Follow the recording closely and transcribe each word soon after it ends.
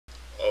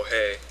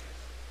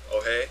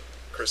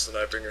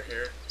CrisstheNightbringer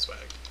here. Swag.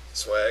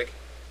 Swag.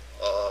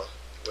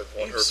 With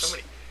one herb.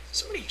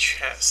 So many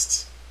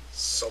chests.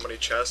 So many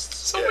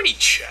chests. So many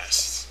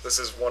chests. This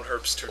is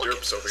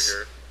Oneherptwoderps over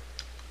here.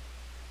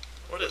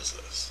 What is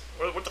this?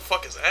 What the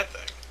fuck is that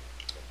thing?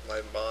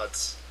 My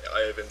mods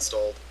I have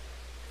installed.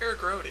 You're a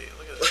grody.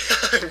 Look at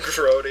this. I'm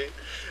grody.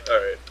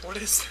 Alright. What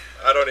is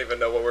that? I don't even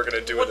know what we're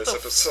gonna do in this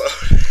episode.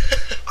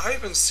 I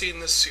haven't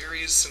seen this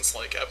series since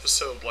like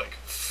episode like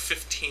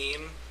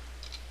 15.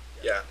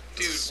 Yeah.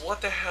 Dude,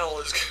 what the hell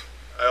is...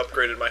 I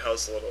upgraded my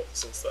house a little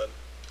since then.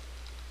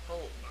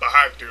 Oh,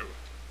 Bagdu.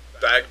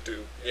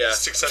 Bagdu, yeah.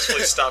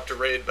 Successfully stopped a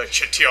raid by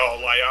Chitio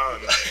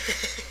Lion.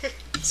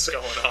 What's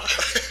going on?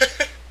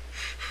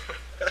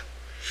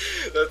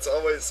 That's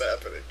always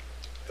happening.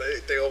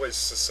 They always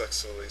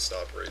successfully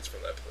stop raids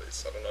from that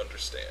place. I don't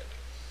understand.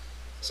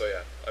 So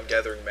yeah, I'm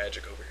gathering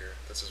magic over here.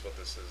 This is what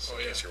this is, in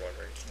case you're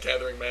wondering.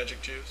 Gathering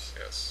magic juice?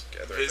 Yes,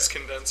 gathering Viz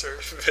condenser?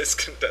 Viz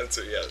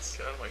condenser, yes.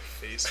 Get out of my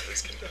face,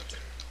 Viz condenser.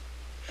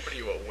 What are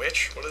you, a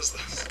witch? What is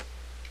this?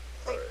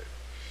 Alright.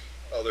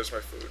 Oh, there's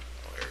my food.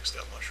 Oh, Eric's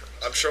got mushrooms.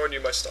 I'm showing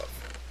you my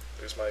stuff.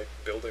 There's my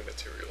building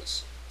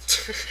materials.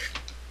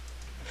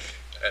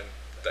 And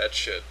that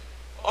shit.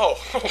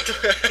 Oh,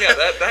 yeah,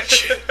 that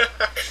shit.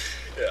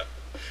 Yeah.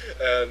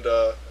 And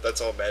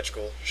that's all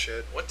magical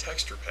shit. What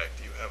texture pack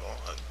do you have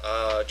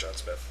on? John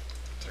Smith.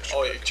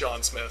 Oh yeah,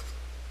 John Smith.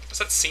 Is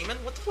that semen?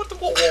 What the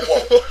whoa.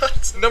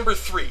 What? Number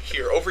 3,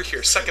 here, over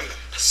here. Second,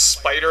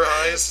 spider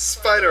eyes.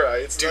 Spider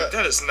eyes. Dude,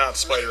 that is not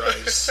spider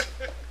eyes.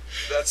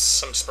 That's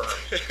some sperm.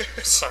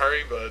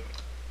 Sorry, but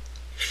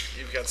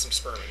you've got some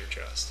sperm in your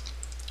chest.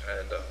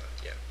 And,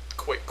 yeah.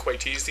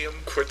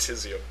 Quatesium?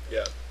 Quatesium,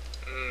 yeah.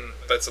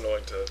 That's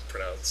annoying to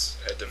pronounce.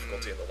 I had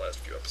difficulty in the last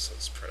few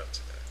episodes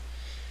pronouncing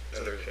that.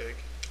 Is it a pig?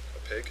 A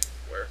pig?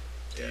 Where?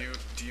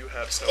 Do you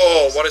have snow?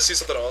 Oh, want to see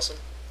something awesome?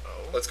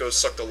 Oh. Let's go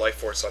suck the life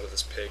force out of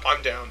this pig.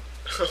 I'm down.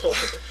 Come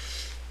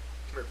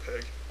here,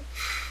 pig.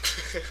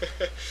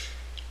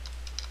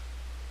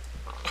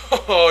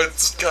 Oh,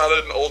 it's got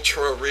an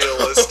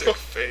ultra-realistic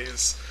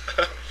face.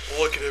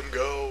 Look at him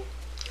go.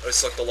 I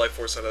sucked the life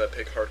force out of that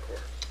pig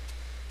hardcore.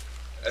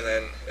 And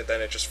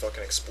then it just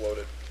fucking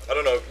exploded. I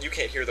don't know, you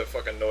can't hear the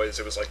fucking noise,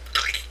 it was like...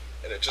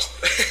 And it just...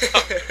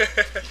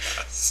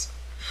 Yes.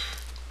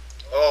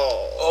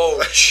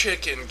 Oh,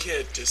 chicken,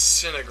 get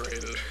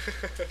disintegrated.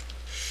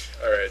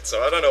 Alright,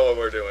 so I don't know what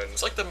we're doing.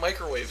 It's like the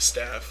microwave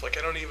staff. Like,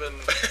 I don't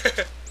even...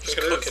 just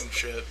cooking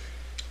shit.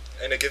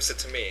 And it gives it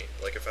to me.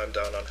 Like, if I'm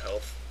down on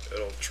health,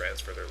 it'll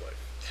transfer their life.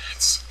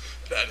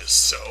 That is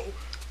so...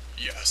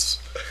 Yes.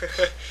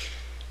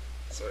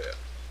 So, yeah.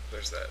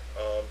 There's that.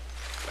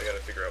 I gotta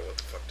figure out what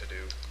the fuck to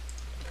do.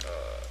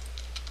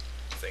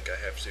 I think I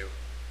have to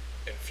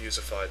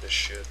infusify this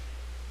shit.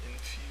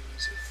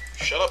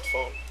 Shut up,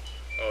 phone.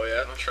 Oh,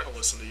 yeah? I'm not trying to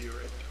listen to you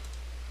right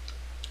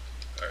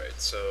now. Alright,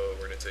 so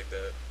we're gonna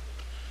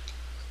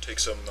take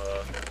some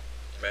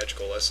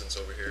magical lessons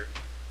over here.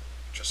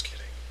 Just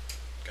kidding.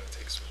 I'm gonna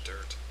take some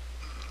dirt.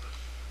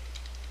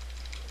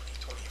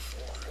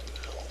 2024. What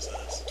the hell is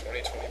this?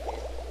 2024?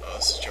 Oh,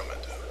 this is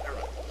Jomento. Never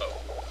mind. Oh.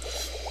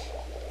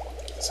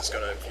 Is this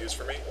gonna infuse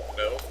for me?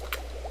 No?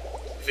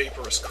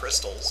 Vaporous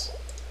crystals.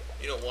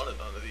 You don't want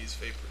none of these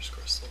vaporous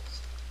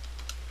crystals.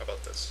 How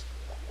about this?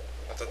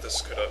 I thought this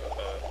could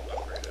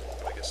upgrade it,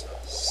 but I guess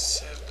not.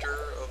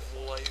 Scepter of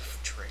Life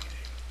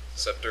Training.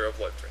 Scepter of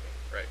Life Training,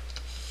 right.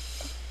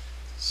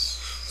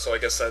 So I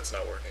guess that's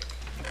not working.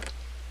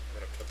 I'm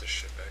gonna put this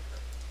shit back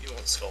then. You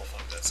won't skull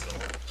fuck that skull.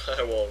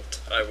 I won't.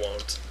 I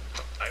won't.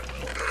 I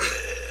will.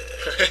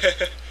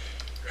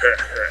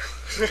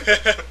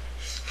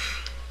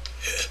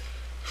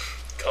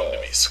 Come to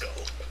me,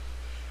 skull.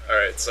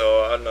 Alright,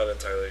 so I'm not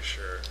entirely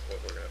sure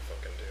what we're gonna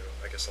fucking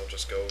do. I guess I'll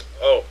just go...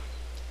 Oh!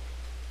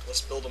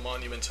 Let's build a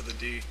monument to the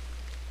D.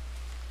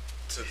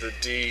 To the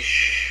D.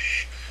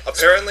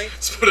 Apparently...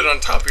 Let's put it on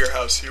top of your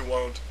house, you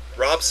won't.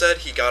 Rob said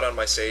he got on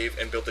my save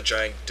and built a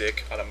giant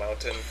dick on a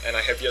mountain, and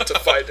I have yet to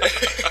find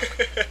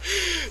it.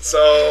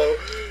 So...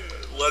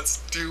 Let's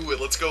do it.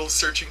 Let's go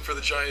searching for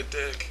the giant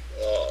dick.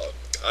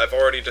 I've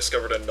already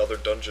discovered another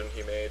dungeon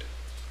he made.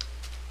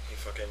 He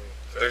fucking...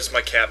 There's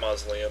my cat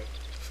mausoleum.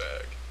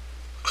 Fag.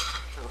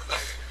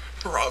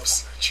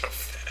 Rob's such a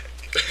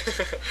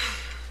fag.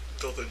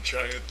 Built a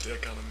giant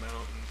dick on a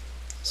mountain.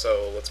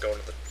 So let's go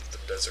into the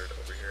desert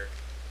over here.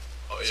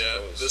 Oh yeah,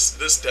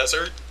 this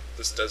desert?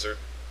 This desert.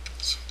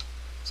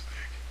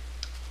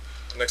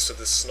 Next to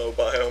this snow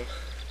biome.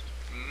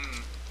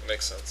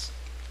 Makes sense.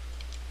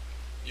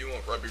 You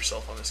won't rub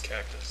yourself on this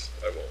cactus.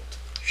 I won't.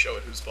 Show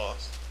it who's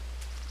boss.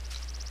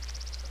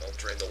 I'll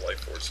drain the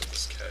life force of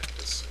this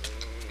cactus.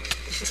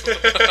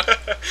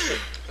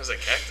 How does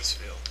that cactus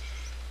feel?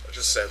 I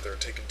just sat there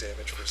taking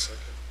damage for a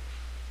second.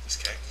 This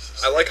cactus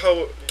is... I like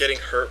how getting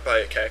hurt by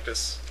a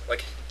cactus,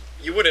 like,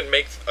 you wouldn't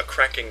make a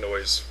cracking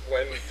noise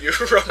when you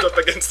rubbed up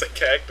against a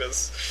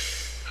cactus.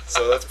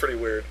 So that's pretty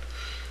weird.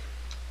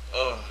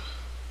 Oh,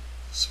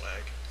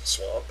 swag.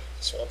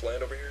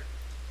 Swampland over here.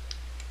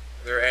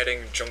 They're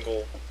adding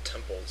jungle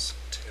temples,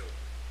 too,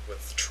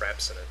 with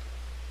traps in it.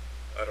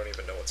 I don't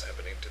even know what's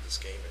happening to this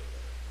game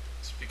anymore.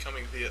 It's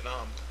becoming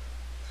Vietnam.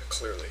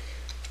 Clearly.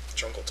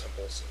 Jungle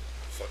temples and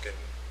fucking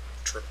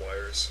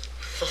tripwires.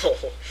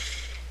 Oh,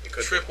 it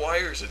could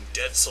Tripwires and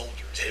dead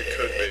soldiers. It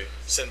could be.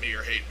 Send me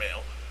your hate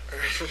mail.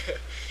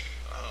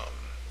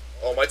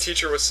 Oh, my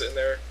teacher was sitting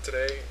there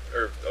today,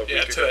 or a week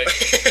ago. Today.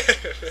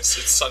 It's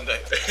Sunday.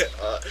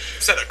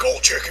 Is that a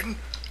cold chicken?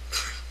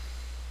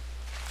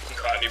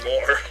 Not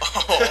anymore.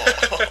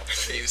 Oh,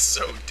 he's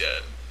so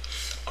dead.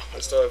 Oh. I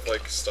still have,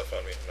 like, stuff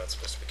on me I'm not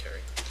supposed to be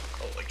carrying.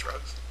 Oh, like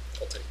drugs?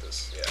 I'll take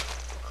this, yeah.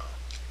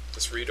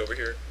 This reed over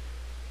here.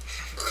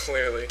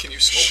 Clearly. Can you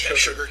smoke that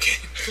sugar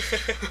cane?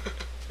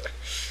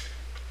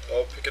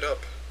 Oh, pick it up.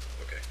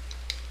 Okay.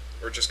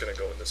 We're just gonna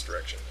go in this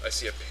direction. I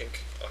see a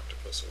pink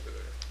octopus over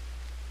there.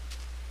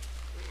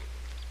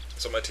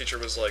 So my teacher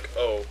was like,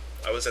 oh,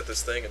 I was at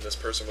this thing and this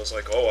person was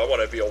like, oh, I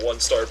want to be a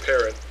 1-star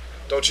parent.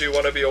 Don't you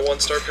want to be a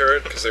 1-star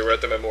parent? Because they were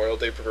at the Memorial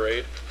Day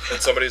parade. And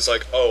somebody's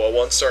like, oh, a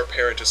 1-star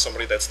parent is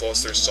somebody that's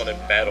lost their son in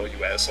battle,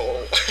 you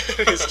asshole.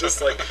 He's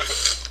just like,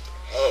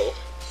 oh,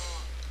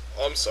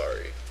 I'm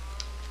sorry.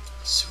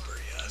 Super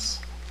yes.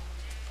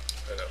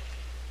 I know.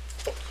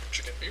 Oh,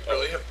 chicken. You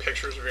really have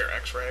pictures of your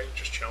X-ray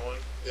just chilling?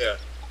 Yeah.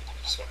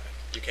 Swag.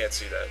 You can't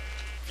see that,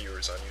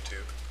 viewers on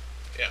YouTube.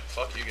 Yeah,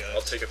 fuck you guys.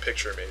 I'll take a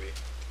picture, maybe.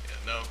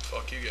 Yeah, no,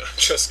 fuck you guys.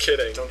 Just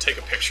kidding. Don't take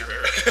a picture,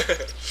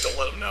 Eric. Don't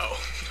let them know.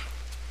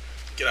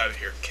 Get out of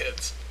here,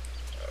 kids.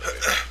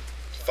 Right.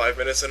 5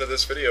 minutes into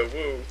this video,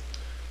 woo.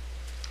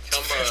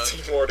 Come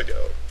 15 more to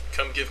go.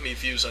 Come give me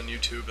views on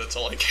YouTube, that's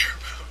all I care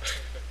about.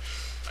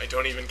 I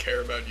don't even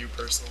care about you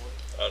personally.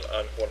 On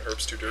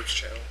OneHERPTWODERPS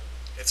channel.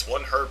 It's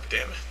one herb,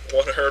 damn it.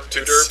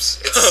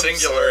 OneHERPTWODERPs? It's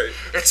singular. Sorry.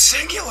 It's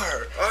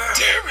singular! Ah.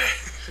 Damn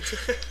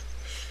it!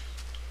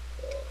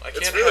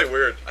 It's really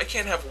weird. I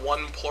can't have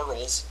one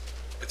plurals.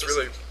 It's doesn't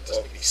really...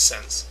 make any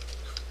sense.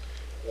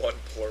 One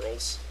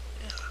plurals.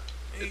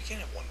 Yeah, you can't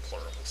have one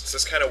plurals. It's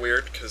just kind of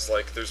weird, because,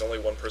 like, there's only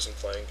one person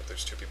playing, but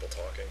there's 2 people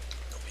talking.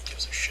 Nobody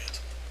gives a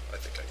shit. I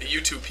think I The can.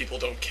 YouTube people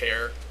don't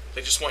care.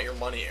 They just want your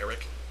money,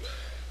 Eric.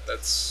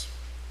 That's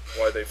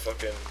why they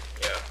fucking...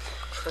 yeah.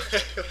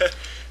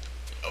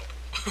 Yup.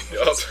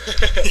 Yup.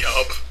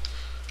 Yup.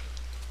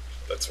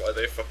 That's why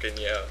they fucking...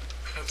 yeah.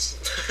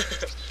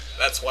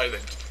 That's why they...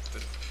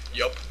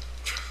 Yup.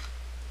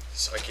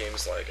 My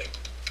game's lagging.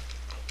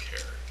 I don't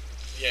care.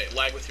 Yeah,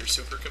 lag with your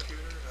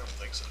supercomputer? I don't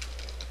think so.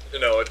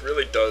 No, it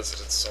really does.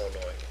 It's so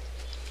annoying.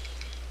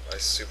 My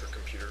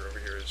supercomputer over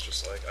here is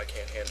just like, I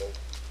can't handle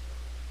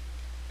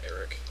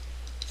Eric.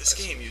 This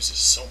game uses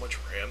so much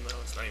RAM, though,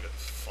 it's not even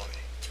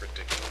funny. It's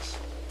ridiculous.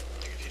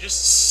 Like, if you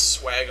just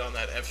swag on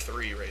that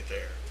F3 right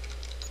there,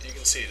 you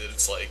can see that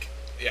it's like,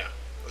 yeah,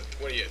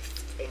 what do you,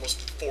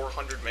 almost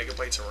 400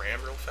 megabytes of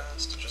RAM real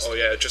fast? Just, oh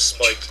yeah, it just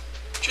spiked.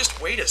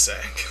 Just wait a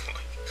sec.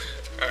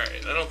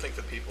 Alright, I don't think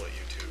the people at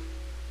YouTube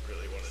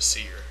really want to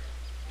see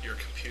your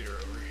computer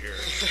over here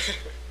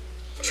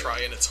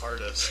trying its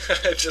hardest.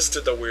 I just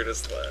did the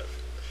weirdest laugh.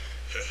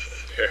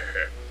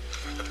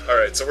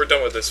 Alright, so we're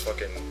done with this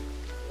fucking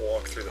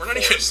walk through the We're not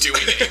forest. even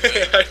doing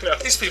anything. I know.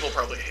 These people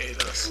probably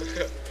hate us.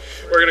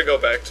 We're gonna go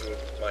back to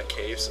my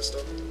cave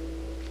system.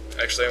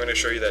 Actually, I'm gonna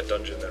show you that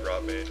dungeon that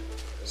Rob made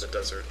in the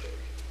desert.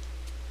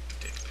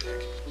 Dick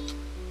pig.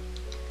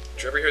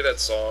 Did you ever hear that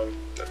song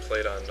that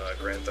played on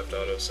Grand Theft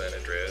Auto San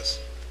Andreas?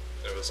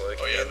 It was like,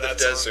 Oh, yeah, in the that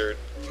desert,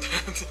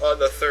 on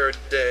the 3rd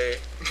day,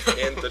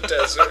 in the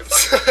desert.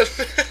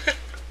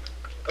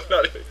 I'm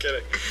not even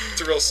kidding.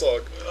 It's a real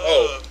song.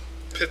 Oh,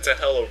 pit to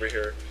hell over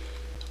here.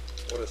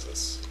 What is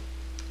this?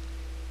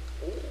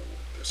 Ooh,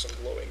 there's some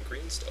glowing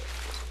green stuff.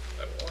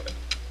 I want it.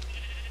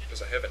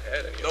 Because I haven't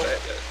had any of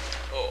that yet.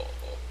 Oh.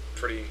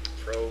 Pretty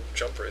pro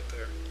jump right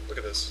there. Look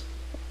at this.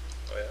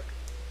 Oh yeah?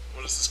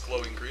 What is this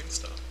glowing green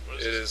stuff? What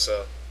is It this?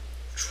 is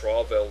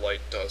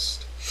Travelite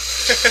dust.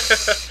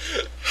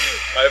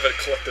 I haven't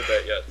collected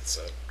that yet,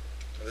 so.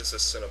 And this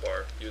is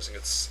Cinnabar, using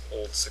its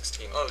old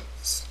 16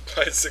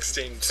 by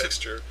 16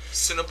 texture.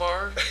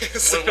 Cinnabar?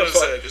 Cinnabar. What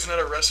is that? Isn't that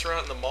a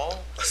restaurant in the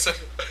mall?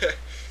 Probably.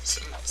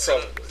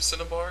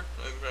 Cinnabar?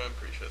 I'm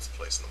pretty sure it's a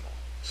place in the mall.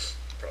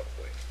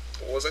 Probably.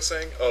 What was I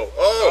saying?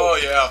 Oh,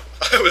 yeah.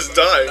 I was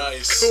dying.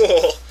 Nice.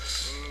 Cool.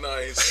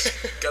 Nice.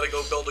 Gotta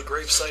go build a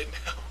gravesite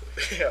now.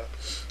 Yeah,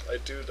 I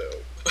do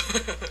though.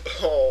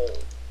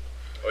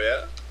 Oh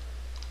yeah?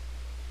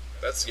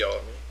 That's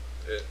yummy.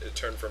 It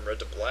turned from red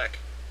to black.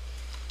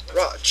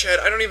 Chad,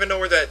 I don't even know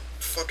where that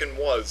fucking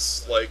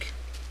was. Like,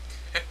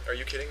 are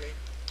you kidding me?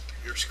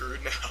 You're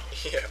screwed now.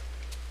 Yeah.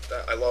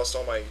 I lost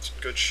all my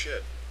good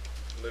shit.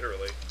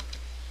 Literally.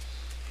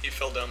 He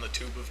fell down the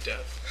tube of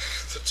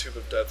death. The tube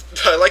of death.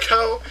 I like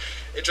how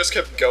it just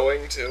kept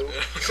going, too.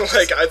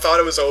 Like, I thought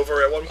it was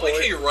over at one I point.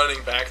 like how you're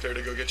running back there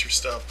to go get your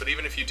stuff, but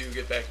even if you do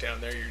get back down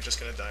there, you're just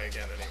gonna die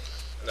again anyway.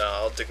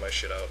 Nah, I'll dig my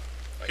shit out.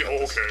 I got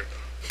this.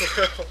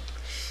 Okay.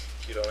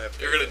 You don't have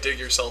to. You're gonna dig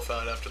yourself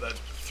out after that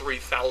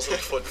 3,000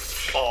 foot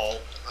fall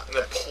and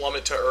then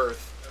plummet to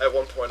earth. At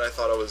one point, I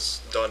thought I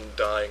was done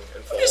dying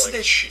and falling. What is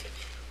this shit?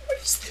 What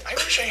is this? I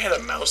wish I had a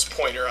mouse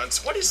pointer on.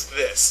 What is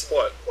this?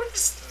 What? What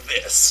is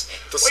this?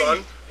 The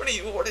sun? What are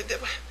you? What did?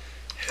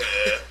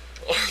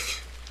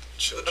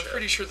 chill I'm chat.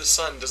 pretty sure the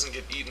sun doesn't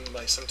get eaten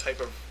by some type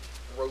of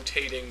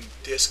rotating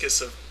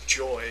discus of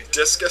joy.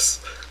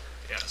 Discus?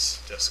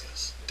 Yes,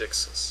 discus.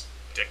 Dixus.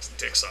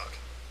 Dick sock.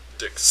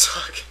 Dick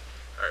suck.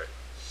 Alright.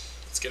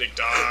 It's getting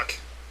dark.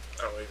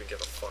 I don't even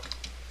give a fuck.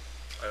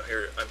 I'm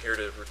here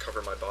to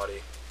recover my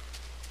body.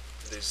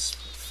 These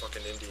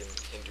fucking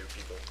Hindu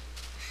people.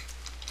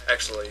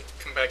 Actually.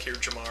 Come back here,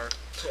 Jamar.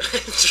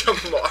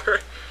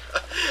 Jamar?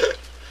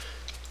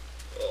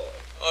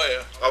 Oh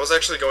yeah. I was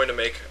actually going to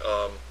make,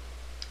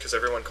 because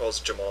everyone calls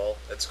Jamal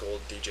at school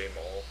DJ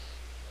Mall.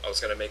 I was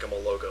going to make him a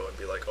logo and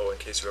be like, oh, in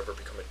case you ever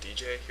become a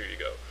DJ, here you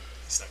go.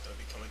 He's not going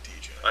to become a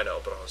DJ. I know,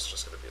 but I was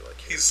just going to be like...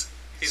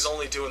 He's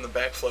only doing the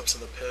backflips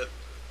in the pit.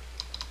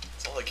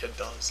 That's all a kid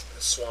does.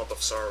 The Swamp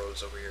of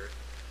Sorrows over here.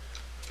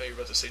 I thought you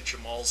were about to say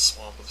Jamal's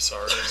Swamp of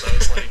Sorrows. I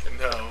was like,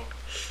 no.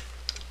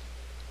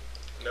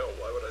 No,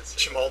 why would I say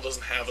Jamal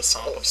doesn't have a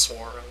Swamp of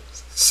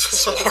Sorrows.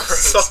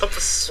 Swamp of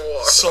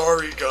Sorrows.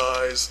 Sorry,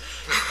 guys.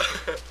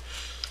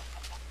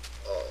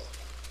 Oh.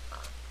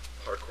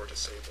 Hardcore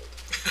disabled.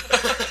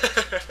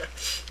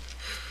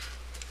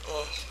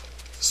 Oh,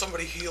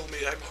 somebody heal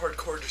me. I'm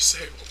hardcore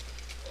disabled.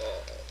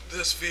 Oh.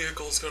 This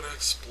vehicle's gonna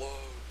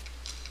explode.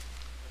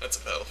 That's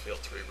a Battlefield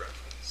 3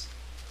 reference.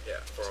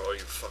 Yeah, for all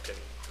you fucking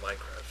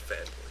Minecraft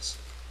fanboys.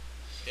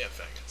 Yeah,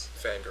 faggots.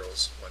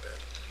 Fangirls, my bad.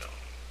 No.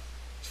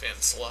 Fan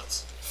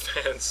sluts.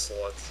 Fan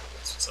sluts.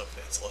 What's up,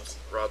 fan sluts?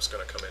 Rob's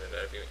gonna come in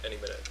any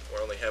minute.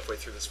 We're only halfway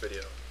through this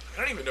video.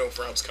 I don't even know if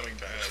Rob's coming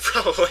back.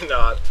 Probably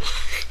not.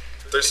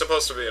 There's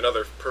supposed to be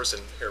another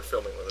person here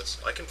filming with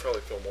us. I can probably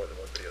film more than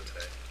one video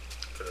today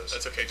for this.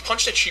 That's okay.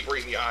 Punch that sheep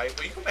right in the eye.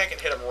 Will you go back and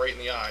hit him right in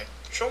the eye?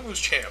 Show him who's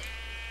champ.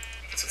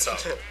 That's what's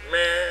up.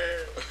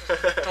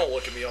 Don't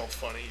look at me all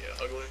funny, you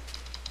ugly.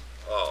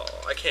 Oh,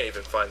 I can't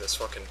even find this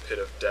fucking pit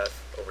of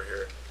death over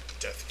here.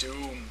 Death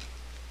Doom.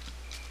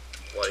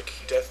 Like...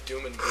 Death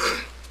Doom and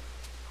Gloom.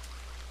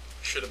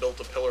 Should have built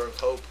a pillar of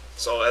hope.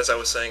 So, as I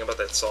was saying about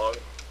that song,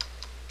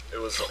 it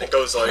goes like...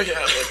 Oh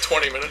yeah, like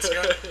 20 minutes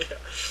ago? Yeah.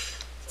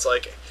 It's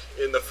like,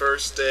 in the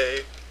first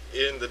day,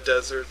 in the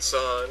desert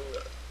sun...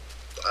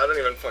 I don't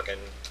even fucking...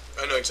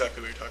 I know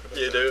exactly what you're talking about.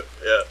 You do?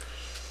 Yeah.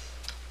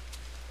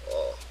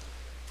 Oh.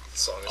 The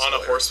song is On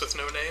hilarious. a horse with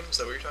no name? Is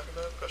that what you're talking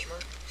about? Question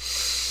mark?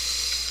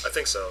 I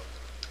think so.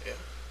 Yeah.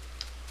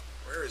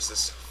 Where is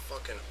this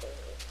fucking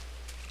hole?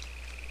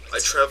 I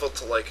traveled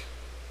to, like...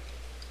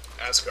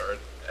 Asgard.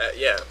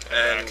 Yeah,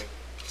 and...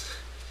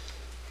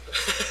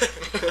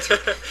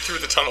 through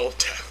the tunnel of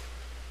death.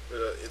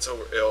 It's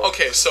over...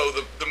 Okay, so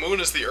the moon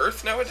is the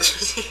Earth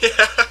nowadays?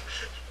 Yeah.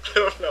 I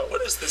don't know.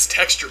 What is this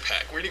texture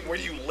pack? Where do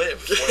you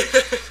live? Like...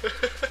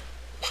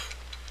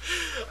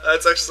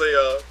 That's actually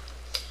a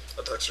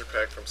texture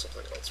pack from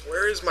something else.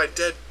 Where is my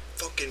dead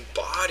fucking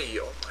body?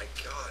 Oh my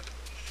god.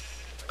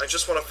 I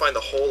just want to find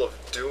the hole of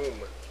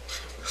doom.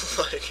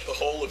 Like the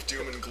hole of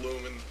doom and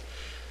gloom and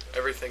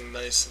everything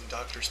nice and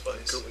Dr.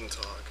 Spice. Guten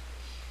Tag.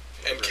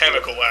 And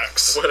Chemical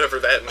Axe. Whatever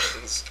that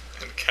means.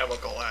 And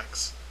Chemical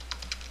Axe.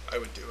 I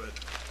would do it.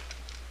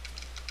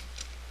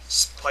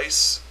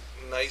 Spice,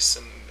 nice,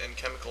 and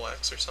Chemical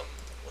Axe or something.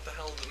 What the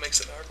hell makes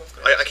it hard?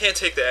 I can't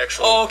take the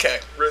actual... Oh, okay.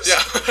 Risk.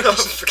 Yeah.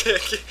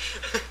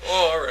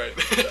 Oh, alright.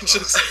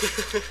 Just...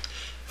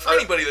 For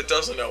anybody that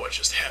doesn't know what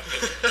just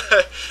happened.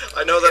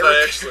 I know that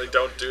I actually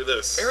don't do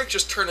this. Eric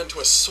just turned into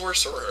a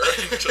sorcerer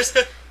and just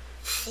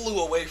flew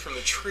away from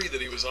the tree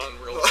that he was on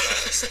real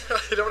fast.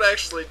 I don't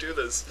actually do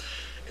this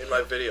in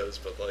my videos,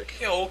 but like...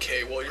 Yeah,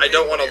 okay, well, I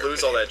don't want to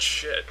lose all that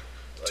shit.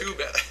 Like, too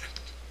bad.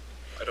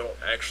 I don't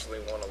actually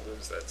want to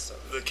lose that stuff.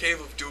 The Cave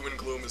of Doom and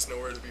Gloom is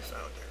nowhere to be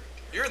found, Eric.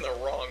 You're in the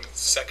wrong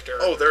sector.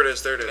 Oh, there it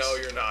is, there it is. No,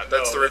 you're not.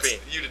 That's no, the ravine.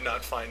 You did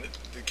not find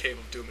the Cave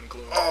of Doom and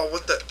Gloom. Oh,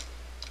 what the...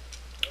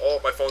 Oh,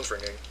 my phone's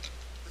ringing.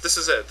 This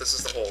is it. This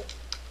is the hole.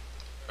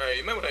 Alright,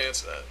 you might want to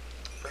answer that.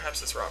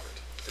 Perhaps it's Robert.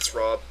 It's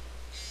Rob.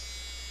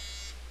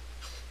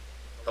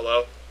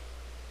 Hello?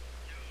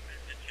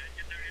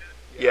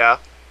 Yeah.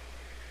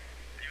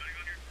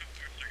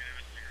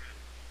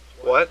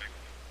 What?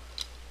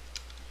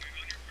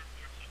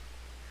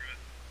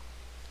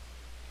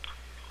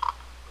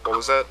 What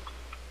was that?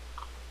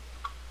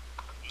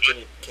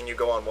 Can you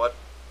go on what?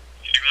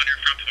 Can you go on your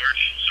front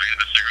porch so I can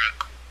have a cigarette?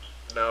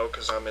 No,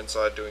 because I'm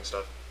inside doing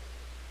stuff.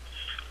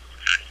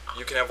 Okay.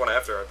 You can have one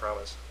after, I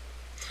promise.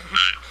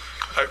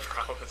 I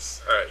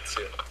promise. Alright,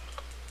 see ya.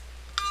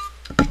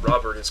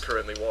 Robert is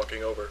currently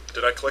walking over.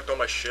 Did I collect all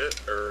my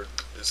shit, or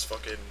is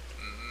fucking...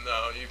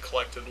 No, you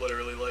collected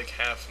literally like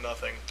half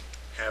nothing.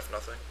 half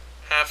nothing?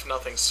 Half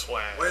nothing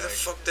swag. Where the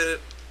fuck did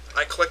it...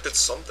 I collected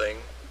something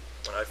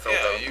when I fell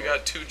down. Yeah, you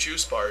got 2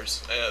 juice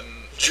bars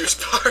and... Juice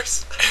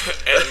bars?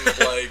 and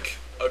like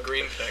a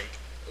green thing.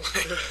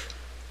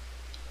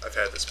 I've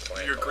had this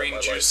plant Your all green my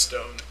juice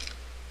life. stone.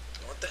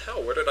 What the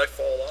hell? Where did I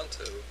fall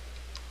onto?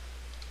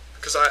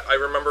 Because I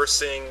remember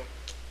seeing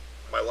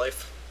my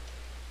life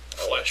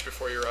Flash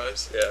before your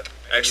eyes. Yeah,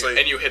 actually.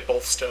 And you hit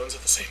both stones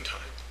at the same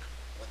time.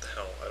 What the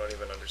hell? I don't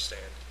even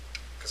understand.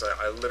 Because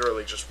I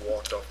literally just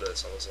walked off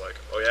this and was like,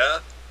 oh yeah?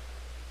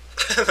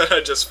 And then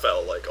I just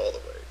fell like all the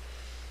way.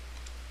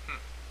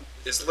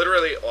 Is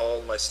literally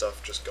all my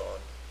stuff just gone?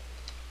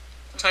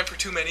 Time for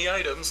too many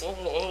items.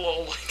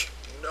 Like,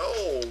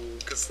 No,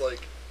 because,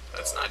 like...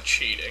 that's not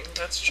cheating.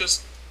 That's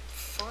just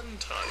fun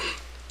time.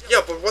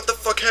 Yeah, but what the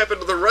fuck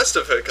happened to the rest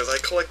of it? Because I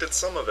collected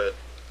some of it.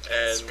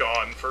 And It's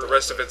gone forever. the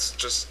rest of it's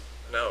just...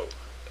 No.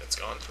 It's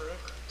gone forever,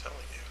 I'm telling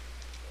you.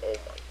 Oh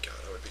my god,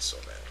 I would be so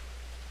mad.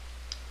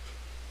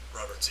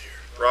 Robert's here.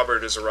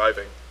 Robert is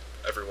arriving,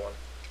 everyone.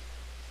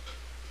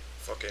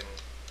 Fucking...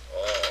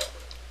 Oh.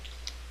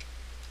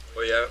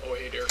 Oh yeah? Oh,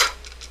 hey, dear.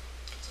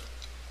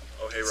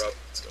 Oh hey Rob.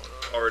 What's going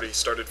on? Already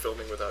started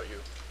filming without you.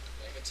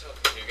 I can tell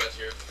you guys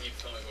here keep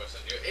filming voice.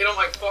 You ate all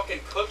my fucking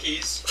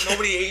cookies.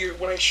 Nobody ate your...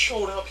 When I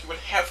showed up, you had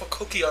half a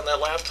cookie on that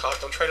laptop.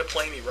 Don't try to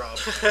play me, Rob.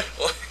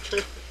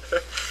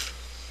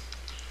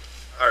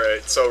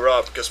 Alright, so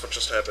Rob, guess what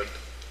just happened?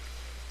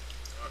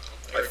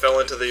 I fell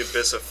into the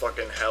abyss of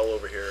fucking hell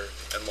over here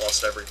and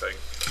lost everything.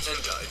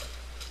 And died.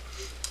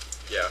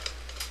 Yeah.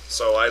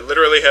 So I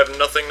literally have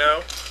nothing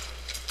now.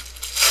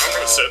 I'm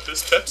gonna set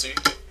this Pepsi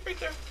right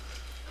there.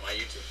 Am I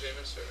YouTube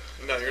famous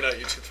or? No, you're not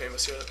YouTube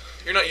famous yet.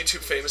 You're not YouTube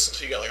famous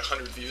until you got like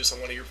 100 views on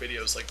one of your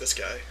videos, like this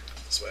guy.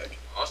 Swag.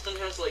 Austin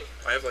has like.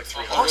 I have like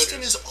 300 Austin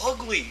views. is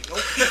ugly.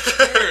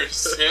 Nobody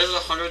cares. He has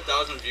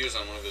 100,000 views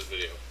on one of his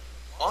videos.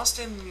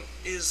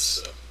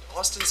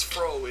 Austin's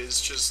fro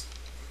is just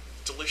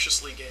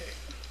deliciously gay.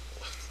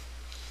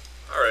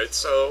 Alright,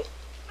 so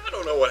I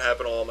don't know what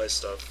happened to all my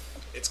stuff.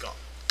 It's gone.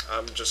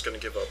 I'm just gonna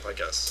give up, I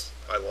guess.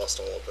 I lost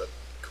all of it.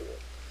 Cool.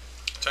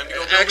 Time to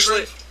go.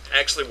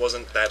 Actually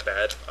wasn't that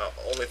bad.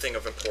 Only thing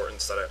of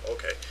importance that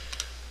okay.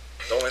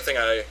 The only thing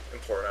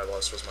important I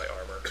lost was my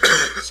armor.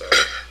 So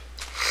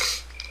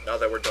now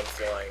that we're done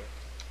flying,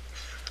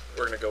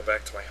 we're gonna go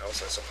back to my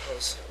house, I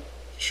suppose.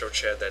 Show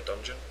Chad that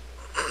dungeon.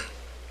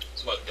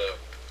 So what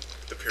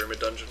The pyramid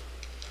dungeon.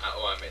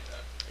 Oh, I made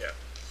that. Yeah.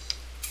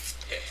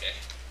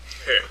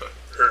 Heh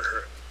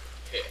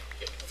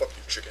Fuck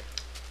you, chicken.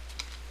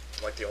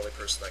 I'm like the only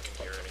person that can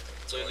hear anything.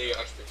 that's Clearly, going your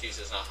on. expertise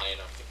is not high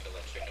enough to kill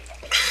that chicken.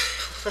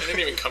 I didn't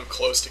even come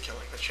close to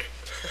killing the chicken.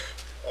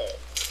 Oh.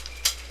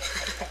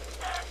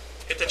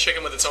 Hit the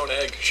chicken with its own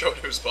egg. Show it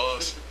who's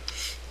boss.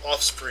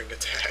 Offspring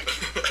attack.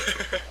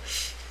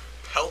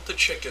 Pelt the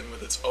chicken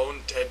with its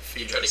own dead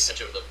You try to fetus.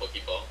 catch it with a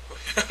Pokeball.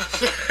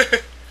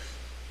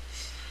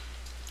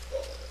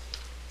 Oh.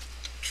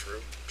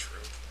 True.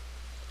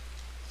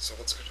 So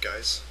what's good,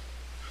 guys?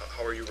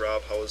 How are you,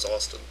 Rob? How is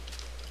Austin?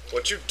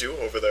 What'd you do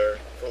over there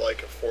for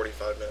like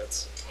 45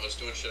 minutes? I was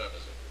doing shit on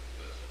his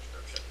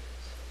subscription.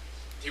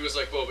 He was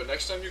like, well, but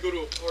next time you go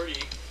to a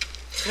party,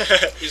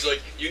 he's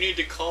like, you need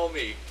to call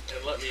me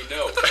and let me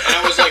know. And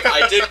I was like,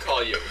 I did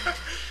call you.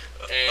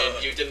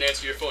 And you didn't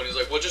answer your phone. He's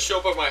like, well, just show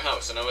up at my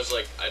house. And I was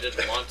like, I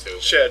didn't want to.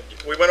 Chad,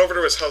 we went over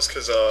to his house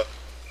because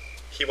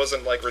he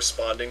wasn't like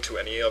responding to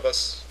any of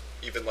us,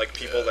 even like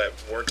people that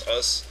weren't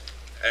us.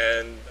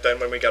 And then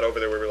when we got over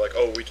there, we were like,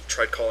 oh, we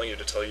tried calling you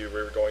to tell you we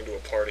were going to a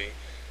party.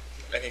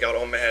 And he got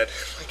all mad.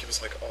 Like, he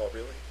was like, oh,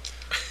 really?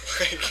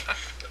 Like,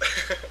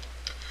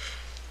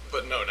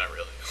 But no, not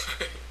really.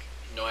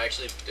 No, I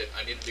actually did.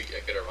 I needed to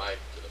get a ride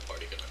to the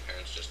party because my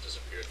parents just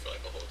disappeared for like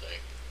a whole day.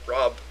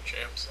 Rob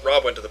Champs.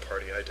 went to the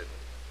party, I didn't.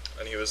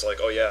 And he was like,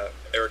 oh yeah,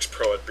 Eric's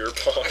pro at beer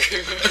pong.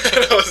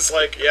 And I was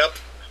like, yep.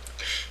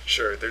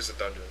 Sure, there's a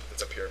dungeon.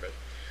 It's a pyramid.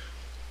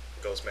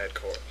 Goes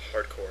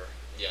hardcore.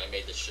 Yeah, I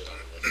made this shit on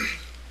it.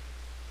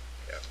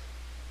 Yeah.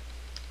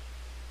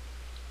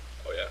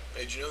 Oh yeah.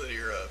 Hey, did you know that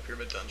your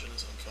pyramid dungeon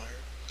is on fire?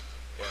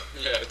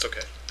 Yeah. It's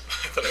okay.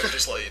 I thought I would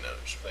just let you know.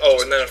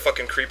 Oh, and then a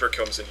fucking creeper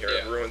comes in here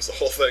and Yeah. ruins the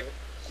whole thing.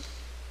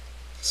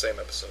 Same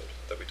episode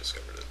that we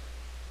discovered it.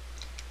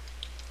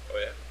 Oh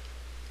yeah?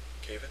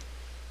 Cave in?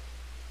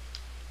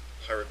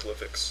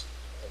 Hieroglyphics.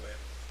 Oh man.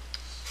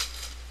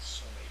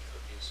 So many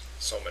cookies.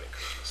 So many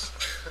cookies.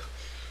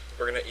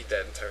 We're gonna eat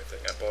that entire thing.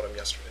 I bought them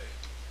yesterday.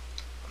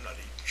 I'm not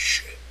eating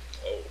shit.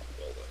 Oh,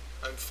 well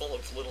done. I'm full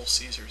of Little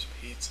Caesars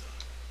pizza.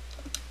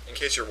 In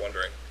case you're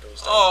wondering, it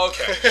was Oh,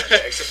 okay. Yeah,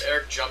 except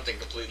Eric jumped and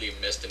completely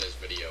missed in his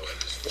video and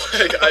just.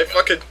 like, I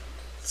fucking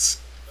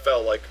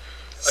fell like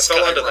I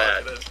fell onto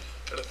that. Skyrocketed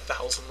at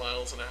 1,000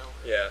 miles an hour.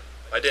 Yeah,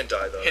 I didn't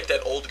die though. Hit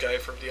that old guy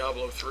from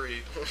Diablo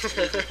 3.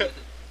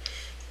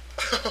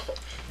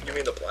 You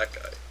mean the black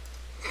guy?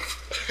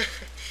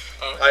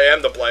 Oh. I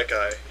am the black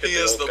guy. Hit He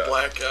is old the guy.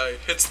 black guy.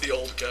 Hits the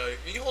old guy.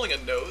 Are you holding a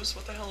nose?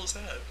 What the hell is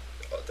that?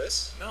 Oh,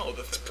 this? No,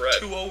 the bread.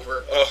 2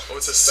 over. Oh, it's a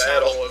it's a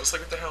saddle. saddle. I was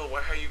like, what the hell?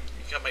 How you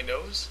got my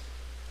nose?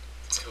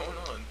 What's going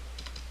on?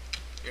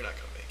 You're not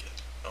gonna make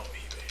it. Oh,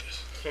 he made it.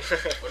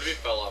 What if he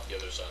fell off the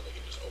other side? Like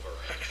he just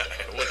overran?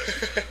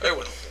 I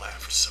would have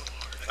laughed so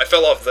hard. I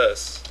fell off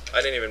this.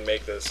 I didn't even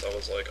make this. I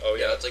was like, oh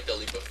Yeah, yeah, it's like the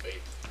leap of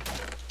faith.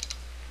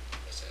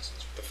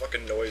 Assassin's the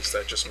fucking noise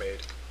that just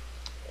made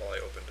while I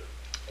opened it.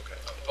 Okay.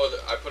 Oh,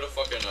 I put a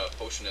fucking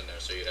potion in there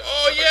so you'd have.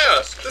 Oh to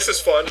yeah, sacrifice. this is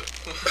fun.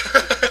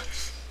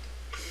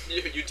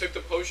 You took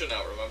the potion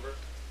out, remember?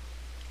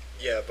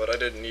 Yeah, but I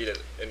didn't need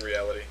it in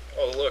reality.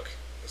 Oh look,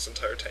 this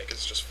entire tank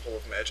is just full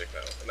of magic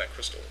now, and that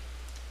crystal.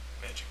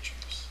 Magic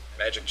juice.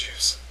 Magic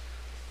juice.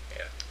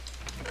 Yeah.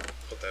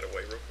 Put that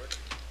away real quick.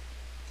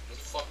 What the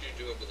fuck are you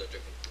go with a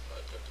different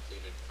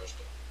depleted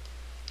crystal.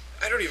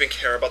 I don't even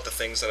care about the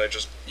things that I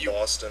just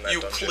lost in that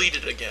You dungeon.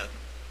 pleaded again.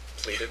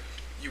 Pleaded?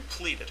 You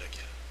pleaded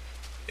again.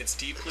 It's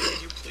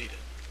depleted, you pleaded.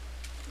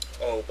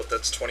 Oh, but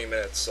that's 20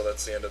 minutes, so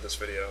that's the end of this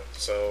video.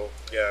 So,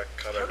 yeah,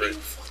 comment, How do rate. you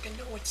fucking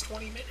know it's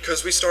 20 minutes?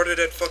 Because we started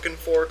at fucking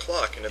 4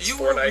 o'clock, and it's You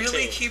 4:19.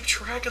 really keep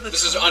track of the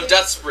This is time?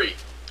 Undeathspree.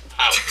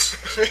 Out.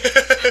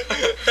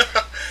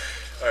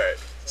 Alright,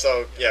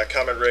 so, yeah,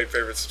 comment, rate,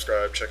 favorite,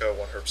 subscribe, check out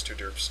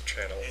OneHerptWoderp's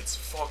channel. It's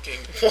fucking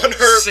One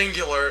herp.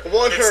 singular.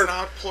 One it's herp.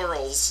 not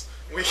plurals.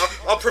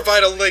 I'll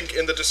provide a link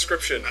in the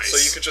description, Nice. so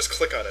you can just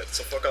click on it,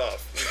 so fuck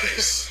off.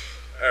 Nice.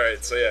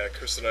 Alright, so yeah,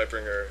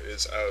 CrisstheNightbringer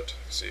is out.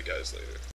 See you guys later.